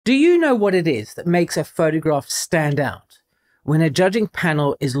Do you know what it is that makes a photograph stand out when a judging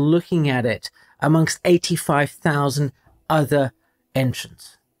panel is looking at it amongst 85,000 other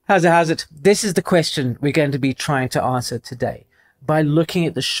entrants? How's it? This is the question we're going to be trying to answer today by looking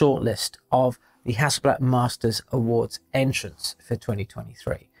at the shortlist of the Hasselblad Masters Awards entrants for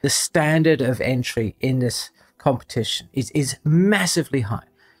 2023. The standard of entry in this competition is massively high.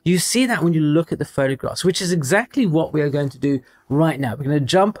 You see that when you look at the photographs, which is exactly what we are going to do right now. We're going to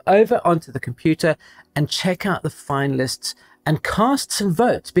jump over onto the computer and check out the finalists and cast some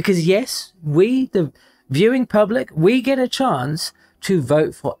votes, because yes, we, the viewing public, we get a chance to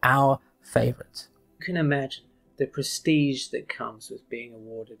vote for our favorites. You can imagine the prestige that comes with being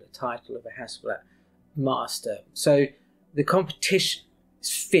awarded a title of a Hasselblad Master. So the competition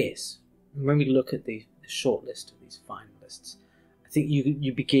is fierce. When we look at the shortlist of these finalists, I think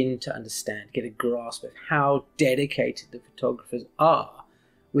you begin to understand, get a grasp of how dedicated the photographers are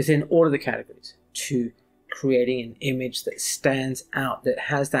within all of the categories to creating an image that stands out, that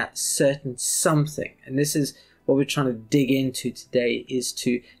has that certain something. And this is what we're trying to dig into today, is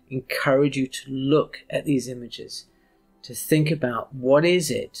to encourage you to look at these images, to think about what is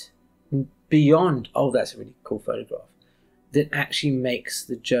it beyond, oh, that's a really cool photograph, that actually makes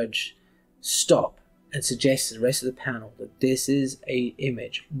the judge stop and suggest to the rest of the panel that this is an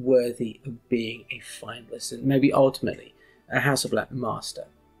image worthy of being a finalist and maybe ultimately a Hasselblad Master.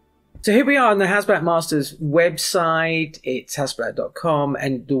 So here we are on the Hasselblad Masters website. It's hasselblad.com,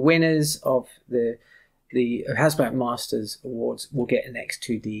 and the winners of the Hasselblad Masters Awards will get an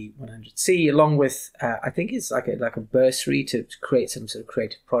X2D 100C, along with I think it's like a bursary to create some sort of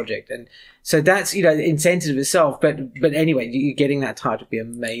creative project. And so that's, you know, the incentive itself. But anyway, you getting that title would be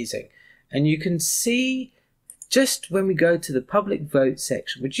amazing. And you can see, just when we go to the public vote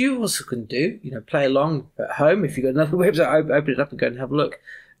section, which you also can do, you know, play along at home. If you've got another website, open it up and go and have a look.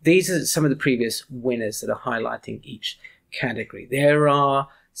 These are some of the previous winners that are highlighting each category. There are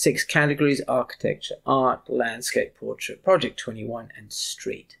 6 categories: architecture, art, landscape, portrait, project 21, and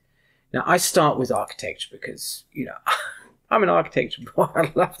street. Now, I start with architecture because, you know, I'm an architecture boy.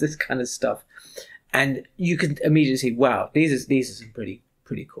 I love this kind of stuff. And you can immediately see, wow, these are some pretty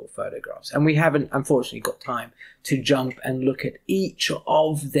cool photographs. And we haven't, unfortunately, got time to jump and look at each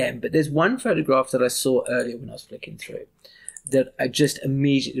of them. But there's one photograph that I saw earlier when I was flicking through that I just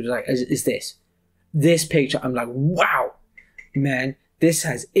immediately was like, is this picture? I'm like, wow, man, this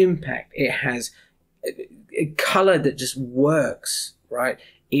has impact. It has a color that just works, right?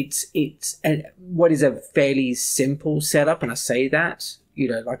 It's what is a fairly simple setup, and I say that, you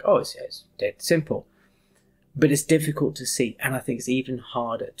know, like, oh, it's dead simple. But it's difficult to see, and I think it's even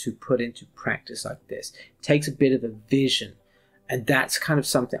harder to put into practice like this. It takes a bit of a vision, and that's kind of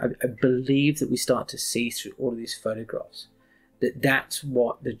something I believe that we start to see through all of these photographs, that's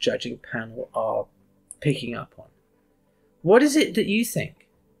what the judging panel are picking up on. What is it that you think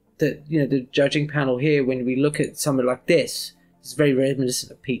that, you know, the judging panel here, when we look at something like this, it's very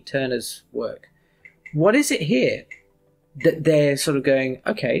reminiscent of Pete Turner's work. What is it here that they're sort of going,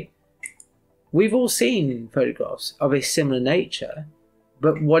 okay, we've all seen photographs of a similar nature,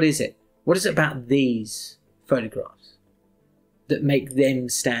 but what is it? What is it about these photographs that make them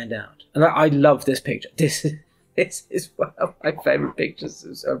stand out? And I love this picture. This is one of my favorite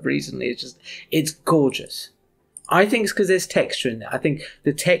pictures of recently. It's gorgeous. I think it's because there's texture in there. I think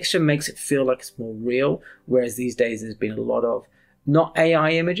the texture makes it feel like it's more real, whereas these days there's been a lot of, not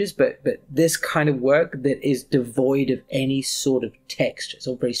AI images, but this kind of work that is devoid of any sort of texture. It's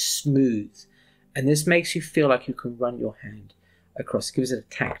all very smooth. And this makes you feel like you can run your hand across. It gives it a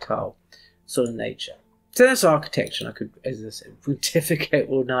tactile sort of nature. So that's architecture. And I could, as I said, pontificate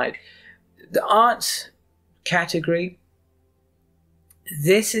all night. The arts category,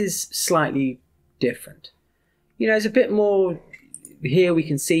 this is slightly different. You know, it's a bit more, here we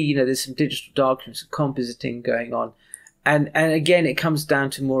can see, you know, there's some digital darkness, some compositing going on. And again, it comes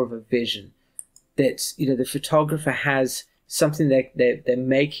down to more of a vision. That, you know, the photographer has something they're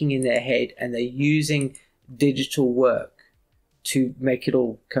making in their head, and they're using digital work to make it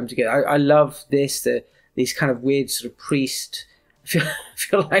all come together. I love this, these kind of weird sort of priest, I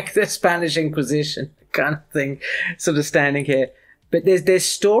feel like the Spanish Inquisition kind of thing, sort of standing here. But there's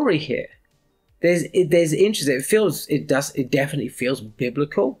story here. There's interest. It definitely feels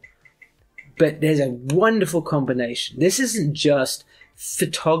biblical, but there's a wonderful combination. This isn't just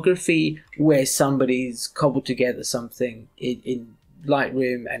photography where somebody's cobbled together something in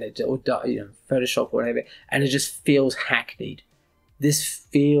Lightroom and Photoshop or whatever, and it just feels hackneyed. This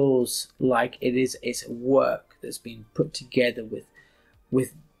feels like it's work that's been put together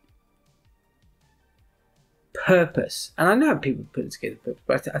with purpose. And I know people put it together,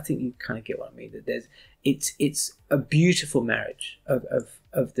 but I think you kind of get what I mean. That it's a beautiful marriage of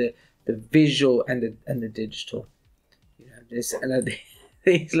the visual and the digital. You know,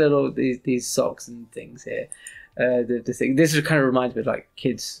 these socks and things here. The thing. This kind of reminds me of like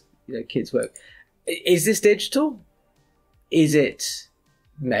kids, kids work. Is this digital? Is it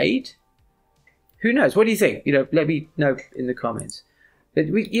made? Who knows? What do you think? Let me know in the comments. But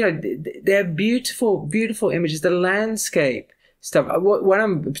they're beautiful, beautiful images. The landscape stuff. What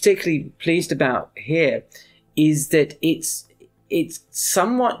I'm particularly pleased about here is that it's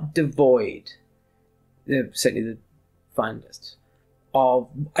somewhat devoid, certainly the finalists, of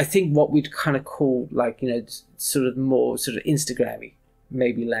I think what we'd kind of call like sort of more sort of Instagrammy,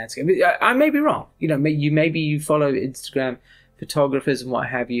 maybe landscape. I may be wrong. Maybe you follow Instagram photographers and what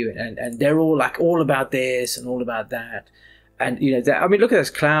have you, and they're all like all about this and all about that. And I mean, look at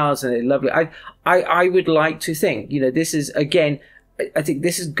those clouds, and they're lovely. I would like to think, this is again. I think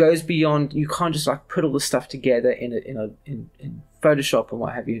this goes beyond. You can't just like put all the stuff together in Photoshop and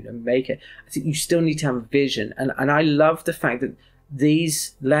what have you and make it. I think you still need to have a vision, and I love the fact that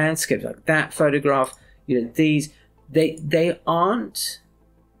these landscapes, like that photograph, they aren't.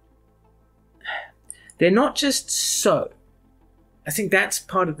 They're not just so. I think that's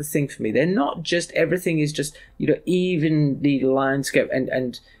part of the thing for me. They're not just, everything is just, evenly landscape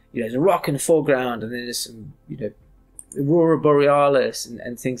and there's a rock in the foreground and then there's some, Aurora Borealis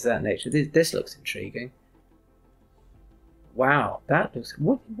and things of that nature. This looks intriguing. Wow, that looks,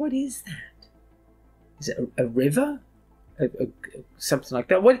 what is that? Is it a river? Something like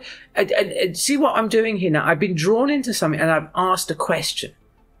that? What? And see what I'm doing here now? I've been drawn into something and I've asked a question.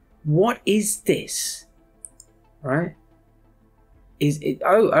 What is this? Right? Is it?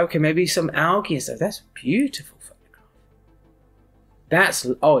 Oh, okay. Maybe some algae and stuff. That's a beautiful photograph.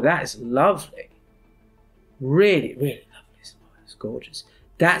 That is lovely. Really, really lovely. It's gorgeous.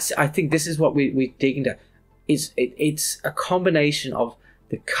 I think this is what we're digging down. It's a combination of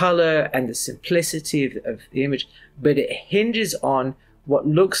the color and the simplicity of the image, but it hinges on what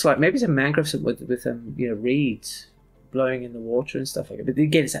looks like maybe it's a mangrove with reeds blowing in the water and stuff like that. But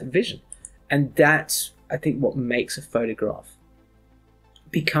again, it's that vision, and that's I think what makes a photograph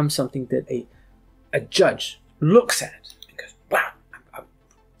become something that a judge looks at and goes, wow, I'm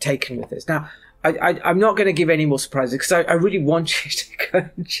taken with this. Now, I'm not going to give any more surprises because I really want you to go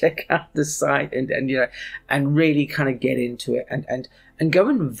and check out the site and really kind of get into it and go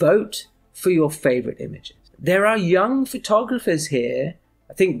and vote for your favorite images. There are young photographers here,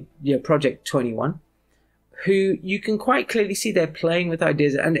 I think Project 21, who you can quite clearly see they're playing with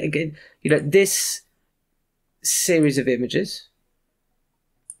ideas. And again, this series of images,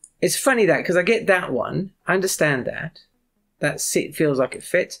 it's funny that, because I get that one, I understand that. That feels like it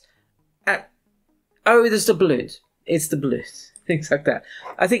fits. Oh, there's the blues. It's the blues. Things like that.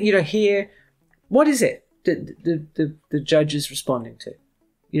 I think, here, what is it the judge is responding to?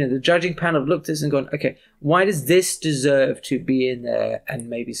 The judging panel have looked at this and gone, okay, why does this deserve to be in there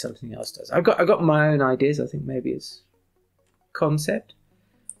and maybe something else does? I've got my own ideas. I think maybe it's concept.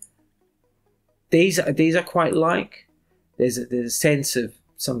 These are quite like. There's a sense of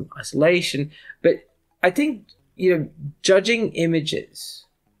some isolation, but I think judging images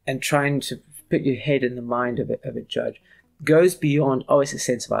and trying to put your head in the mind of a judge goes beyond it's a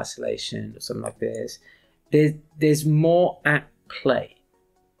sense of isolation or something like this. There's more at play,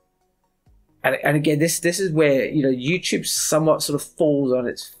 and again this is where YouTube somewhat sort of falls on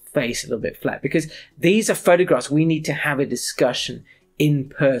its face a little bit flat, because these are photographs we need to have a discussion in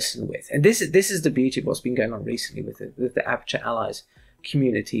person with, and this is the beauty of what's been going on recently with the Aperture Allies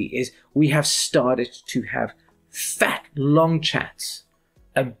community. Is we have started to have fat long chats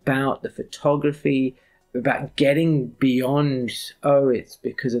about the photography, about getting beyond it's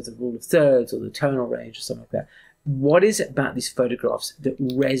because of the rule of thirds or the tonal range or something like that. What is it about these photographs that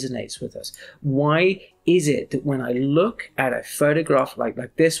resonates with us? Why is it that when I look at a photograph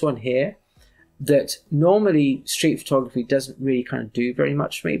like this one here, that normally street photography doesn't really kind of do very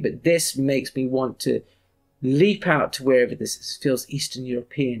much for me, but this makes me want to leap out to wherever this is. It feels Eastern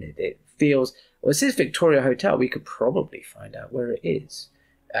European. It feels, it says Victoria Hotel. We could probably find out where it is.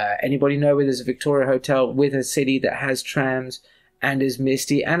 Anybody know where there's a Victoria Hotel with a city that has trams and is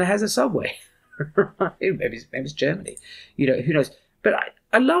misty and it has a subway? Right? Maybe it's Germany. Who knows? But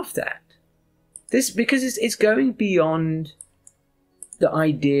I love that. Because it's going beyond the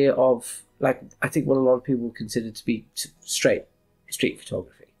idea of, like, I think what a lot of people consider to be straight street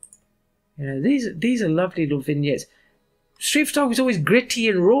photography. These are lovely little vignettes. Street photography is always gritty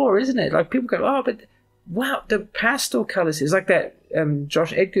and raw, isn't it? Like, people go, but wow, the pastel colors. It's like that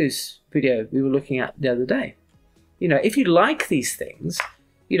Josh Edgar's video we were looking at the other day. you know, if you like these things,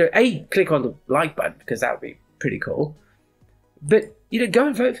 you know, click on the like button, because that would be pretty cool. But, you know, go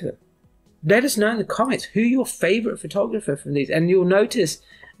and vote for them. Let us know in the comments who your favorite photographer from these. And you'll notice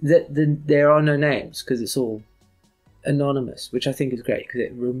that there are no names, because it's all anonymous, which I think is great, because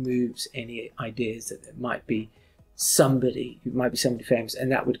it removes any ideas that there might be somebody who might be somebody famous,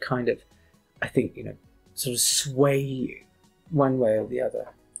 and that would kind of, I think, you know, sort of sway you one way or the other.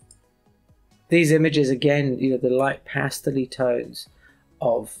 These images, again, you know, the light pastel-y tones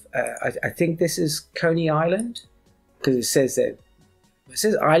of, I think this is Coney Island, because it says there, it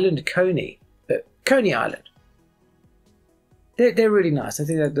says Island Coney, but Coney Island. They're really nice. I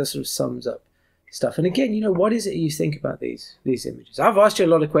think that sort of sums up stuff. And again, you know, what is it you think about these images? I've asked you a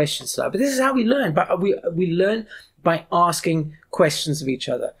lot of questions tonight, but this is how we learn. But we learn by asking questions of each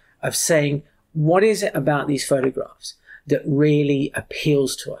other, of saying, what is it about these photographs that really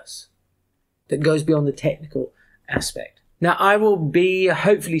appeals to us, that goes beyond the technical aspect? Now, I will be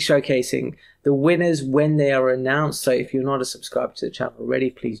hopefully showcasing the winners when they are announced. So if you're not a subscriber to the channel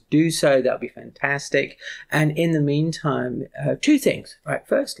already, please do so. That would be fantastic. And in the meantime, two things. Right.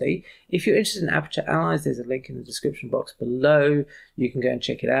 Firstly, if you're interested in Aperture Allies, there's a link in the description box below. You can go and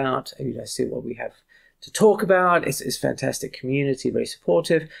check it out. You know, see what we have to talk about. It's a fantastic community, very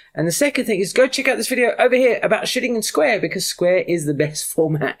supportive. And the second thing is go check out this video over here about shooting in Square, because Square is the best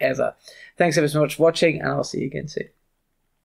format ever. Thanks ever so much for watching, and I'll see you again soon.